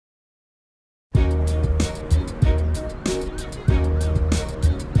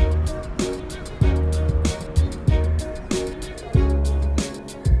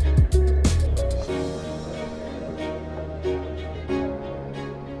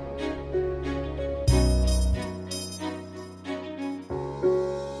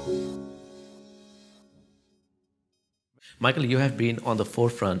Michael, you have been on the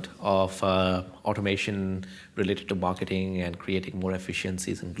forefront of automation related to marketing and creating more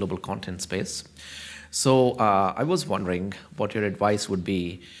efficiencies in global content space. So I was wondering what your advice would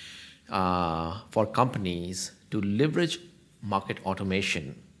be for companies to leverage market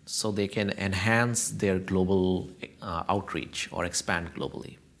automation so they can enhance their global outreach or expand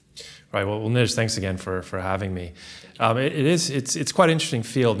globally. Right. Well, Nij, thanks again for having me. It's quite an interesting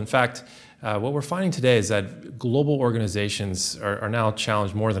field. In fact, what we're finding today is that global organizations are now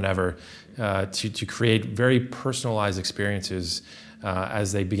challenged more than ever to create very personalized experiences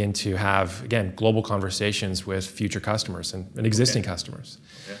as they begin to have, again, global conversations with future customers and existing customers.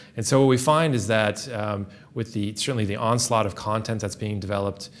 Okay. And so what we find is that with certainly the onslaught of content that's being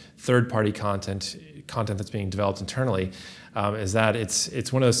developed, third-party content that's being developed internally, is that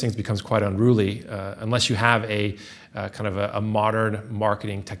it's one of those things becomes quite unruly unless you have a kind of a modern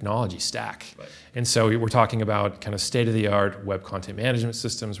marketing technology stack. Right. And so we're talking about kind of state-of-the-art web content management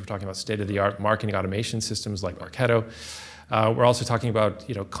systems. We're talking about state-of-the-art marketing automation systems like Marketo. We're also talking about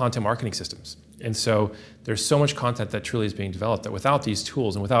content marketing systems. And so there's so much content that truly is being developed that without these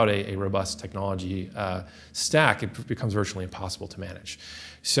tools and without a robust technology stack, it becomes virtually impossible to manage.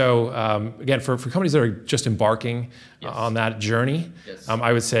 So again, for companies that are just embarking on that journey,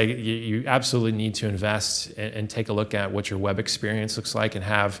 I would say you absolutely need to invest and take a look at what your web experience looks like and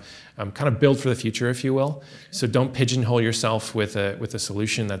have kind of build for the future, if you will. Okay. So don't pigeonhole yourself with a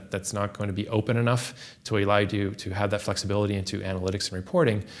solution that's not going to be open enough to allow you to have that flexibility into analytics and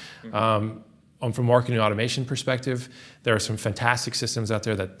reporting. Mm-hmm. From a marketing automation perspective, there are some fantastic systems out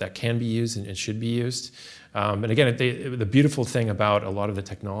there that can be used and should be used. And again, the beautiful thing about a lot of the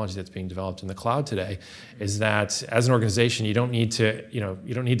technology that's being developed in the cloud today is that as an organization, you don't need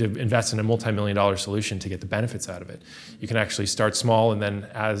to invest in a multi-million-dollar solution to get the benefits out of it. You can actually start small, and then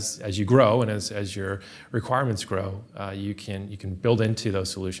as you grow and as your requirements grow, you can build into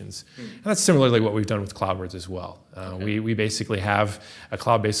those solutions. And that's similarly what we've done with Cloudwords as well. We basically have a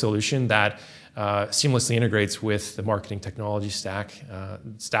cloud-based solution that seamlessly integrates with the marketing technology stacks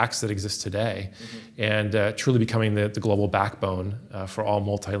that exist today, and truly becoming the global backbone for all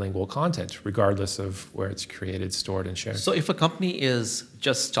multilingual content, regardless of where it's created, stored, and shared. So if a company is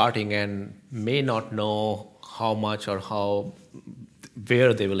just starting and may not know how much or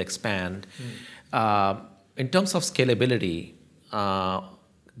where they will expand, in terms of scalability,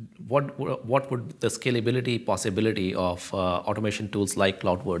 what would the scalability possibility of automation tools like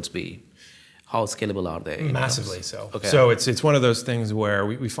Cloudwords be? How scalable are they? Massively so. Okay. So it's one of those things where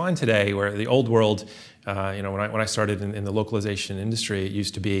we find today where the old world, when I started in the localization industry, it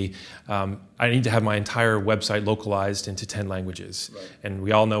used to be, I need to have my entire website localized into 10 languages. Right. And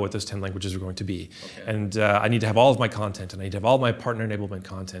we all know what those 10 languages are going to be. Okay. And I need to have all of my content, and I need to have all of my partner enablement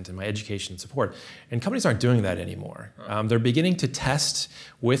content and my education and support. And companies aren't doing that anymore. They're beginning to test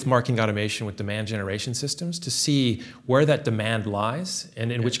with marketing automation, with demand generation systems to see where that demand lies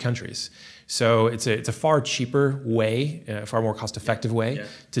and in which countries. So it's a far cheaper way, a far more cost-effective way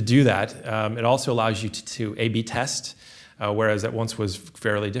to do that. It also allows you to A/B test, whereas that once was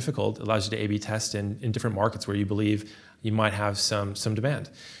fairly difficult. It allows you to A/B test in different markets where you believe you might have some demand.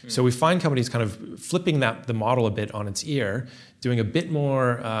 So we find companies kind of flipping the model a bit on its ear, doing a bit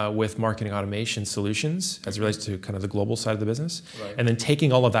more with marketing automation solutions as it relates to kind of the global side of the business, and then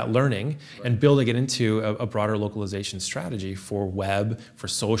taking all of that learning and building it into a broader localization strategy for web, for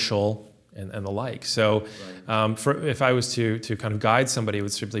social, and the like. So if I was to kind of guide somebody, it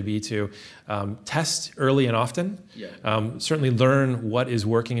would simply be to test early and often, certainly learn what is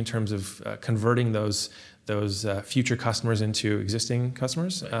working in terms of converting those future customers into existing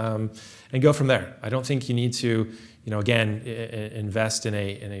customers, and go from there. I don't think you need to, again, invest in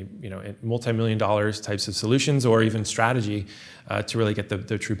a multi-million dollars types of solutions or even strategy to really get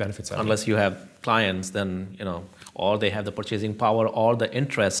the true benefits out of it. Unless you have clients, then or they have the purchasing power or the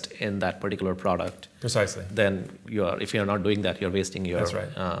interest in that particular product. Precisely. Then if you're not doing that, you're wasting your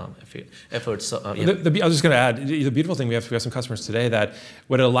efforts. So, I was just going to add, the beautiful thing, we have some customers today that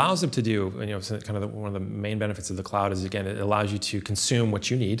what it allows them to do, kind of one of the main benefits of the cloud is, again, it allows you to consume what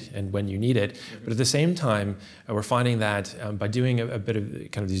you need and when you need it. But at the same time, we're finding that by doing a bit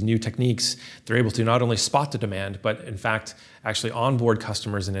of kind of these new techniques, they're able to not only spot the demand, but in fact, actually onboard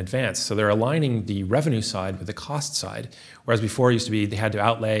customers in advance. So they're aligning the revenue side with the cost side, whereas before it used to be they had to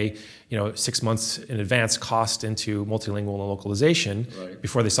outlay 6 months in advance cost into multilingual and localization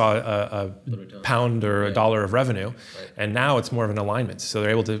before they saw a pound or a dollar of revenue. And now it's more of an alignment. So they're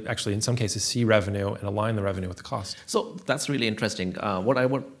able to actually, in some cases, see revenue and align the revenue with the cost. So that's really interesting. What I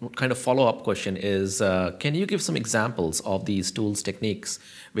would kind of follow-up question is, can you give some examples of these tools, techniques,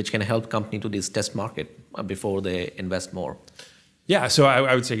 which can help company to this test market before they invest more? Yeah, so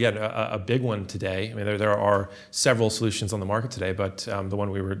I would say, again, a big one today. I mean, there are several solutions on the market today, but the one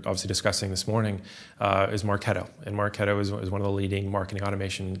we were obviously discussing this morning is Marketo. And Marketo is one of the leading marketing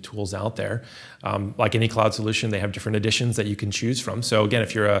automation tools out there. Like any cloud solution, they have different editions that you can choose from. So again,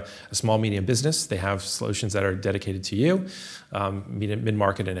 if you're a small, medium business, they have solutions that are dedicated to you,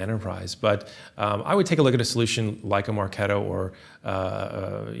 mid-market and enterprise. But I would take a look at a solution like a Marketo or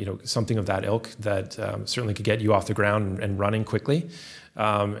something of that ilk that certainly could get you off the ground and running quickly.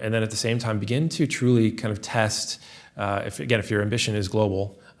 And then at the same time, begin to truly kind of test, if your ambition is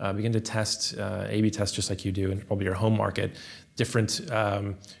global, begin to test, A/B test just like you do in probably your home market, different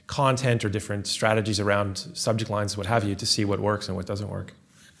content or different strategies around subject lines, what have you, to see what works and what doesn't work.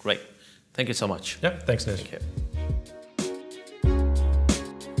 Great. Thank you so much. Yeah, thanks, Nish. Thank you.